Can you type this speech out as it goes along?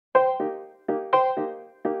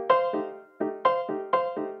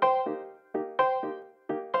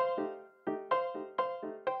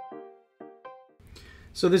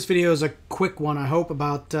So this video is a quick one, I hope,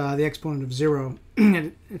 about the exponent of zero.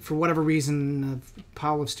 For whatever reason, a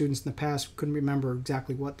pile of students in the past couldn't remember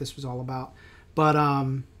exactly what this was all about. But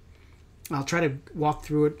I'll try to walk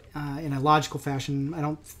through it in a logical fashion. I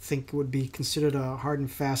don't think it would be considered a hard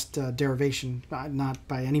and fast derivation, not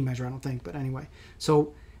by any measure, I don't think. But anyway,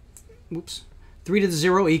 so, 3 to the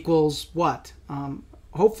 0 equals what?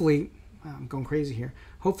 Hopefully, I'm going crazy here.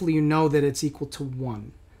 Hopefully you know that it's equal to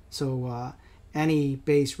 1. So any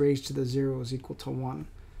base raised to the 0 is equal to 1.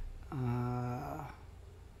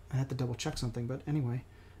 I have to double check something, but anyway.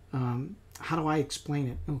 How do I explain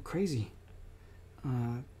it? Oh, crazy.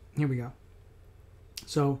 Here we go.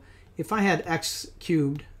 So if I had x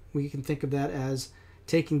cubed, we can think of that as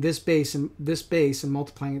taking this base and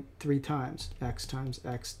multiplying it 3 times. X times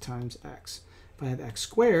x times x. If I have x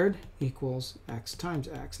squared equals x times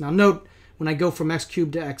x. Now note, when I go from x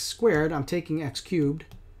cubed to x squared, I'm taking x cubed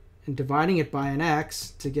and dividing it by an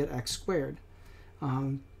x to get x squared.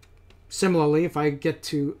 Similarly, if I get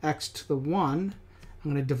to x to the 1,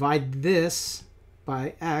 I'm going to divide this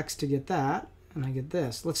by x to get that, and I get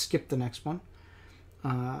this. Let's skip the next one.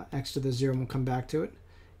 X to the 0, and we'll come back to it.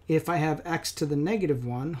 If I have x to the negative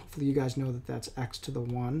 1, hopefully you guys know that that's x to the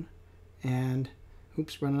 1, and,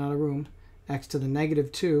 oops, running out of room, x to the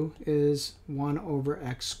negative 2 is 1 over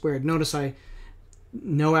x squared. Notice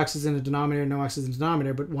no x is in the denominator, no x is in the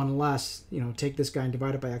denominator, but 1 less. You know, take this guy and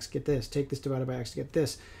divide it by x, get this. Take this divided by x to get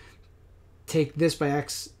this. Take this by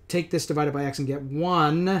x, take this divided by x and get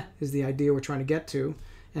 1 is the idea we're trying to get to.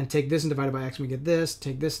 And take this and divide it by x and we get this.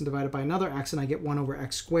 Take this and divide it by another x and I get 1 over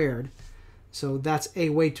x squared. So that's a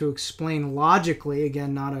way to explain logically,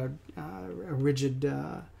 again, not a rigid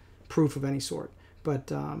proof of any sort, but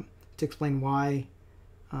to explain why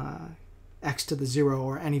x to the 0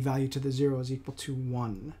 or any value to the 0 is equal to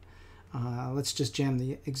 1. Let's just jam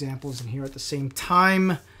the examples in here at the same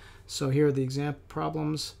time. So here are the example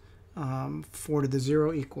problems. 4 to the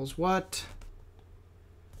 0 equals what?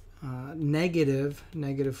 Negative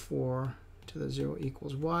 4 to the 0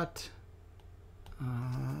 equals what?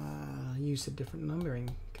 Use a different numbering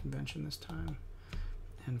convention this time.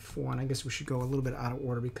 And 4, and I guess we should go a little bit out of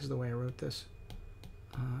order because of the way I wrote this.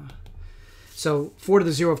 So 4 to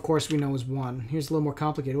the 0, of course, we know is 1. Here's a little more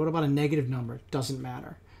complicated. What about a negative number? Doesn't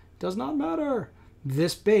matter. Does not matter.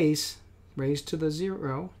 This base raised to the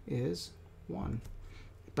 0 is 1.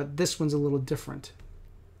 But this one's a little different.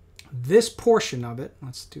 This portion of it,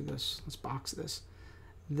 let's do this, let's box this.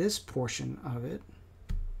 This portion of it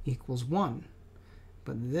equals 1.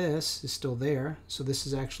 But this is still there, so this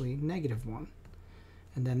is actually negative 1.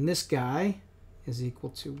 And then this guy is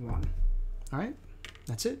equal to 1. All right,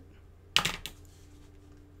 that's it.